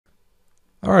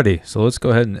Alrighty, so let's go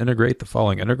ahead and integrate the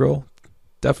following integral,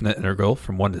 definite integral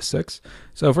from 1 to 6.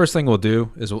 So first thing we'll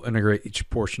do is we'll integrate each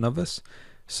portion of this.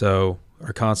 So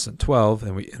our constant 12,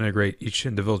 and we integrate each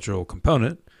individual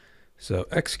component. So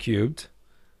x cubed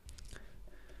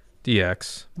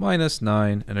dx minus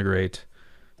 9 integrate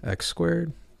x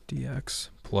squared dx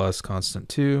plus constant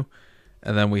 2.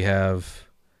 And then we have,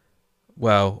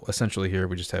 well, essentially here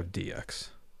we just have dx.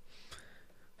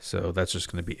 So that's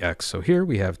just going to be x. So here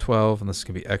we have 12, and this is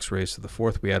going to be x raised to the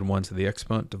fourth. We add 1 to the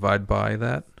exponent, divide by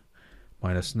that,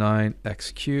 minus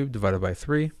 9x cubed divided by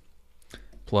 3,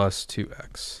 plus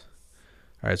 2x.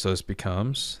 All right, so this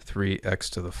becomes 3x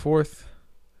to the fourth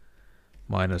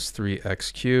minus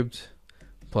 3x cubed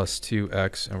plus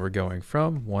 2x, and we're going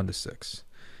from 1 to 6.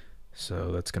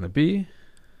 So that's going to be,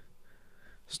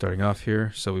 starting off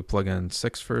here, so we plug in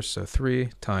 6 first, so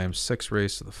 3 times 6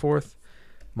 raised to the fourth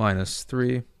minus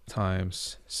 3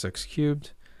 times 6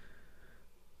 cubed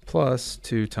plus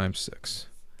 2 times 6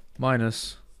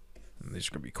 minus, and these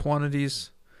are going to be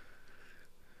quantities,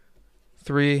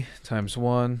 3 times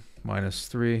 1 minus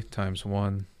 3 times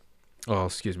 1. Oh,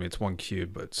 excuse me, it's 1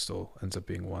 cubed, but it still ends up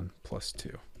being 1 plus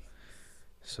 2.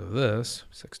 So this,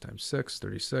 6 times 6,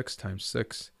 36 times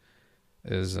 6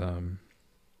 is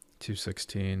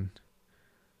 216.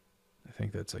 I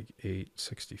think that's like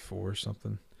 864 or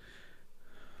something.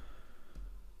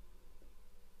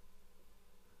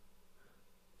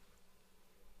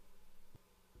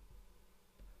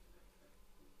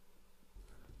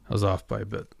 I was off by a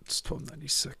bit. It's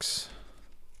 1296.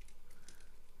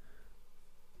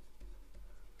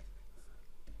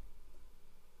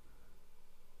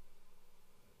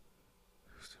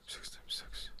 Six times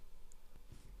 6.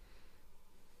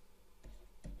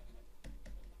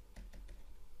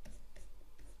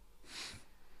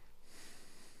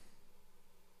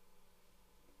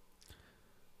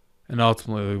 And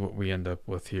ultimately what we end up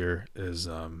with here is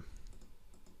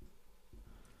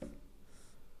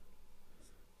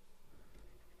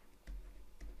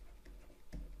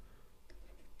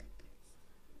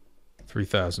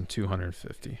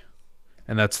 3,250.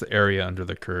 And that's the area under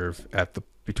the curve at the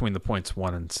between the points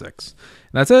 1 and 6. And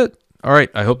that's it. All right,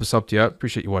 I hope this helped you out.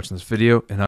 Appreciate you watching this video, and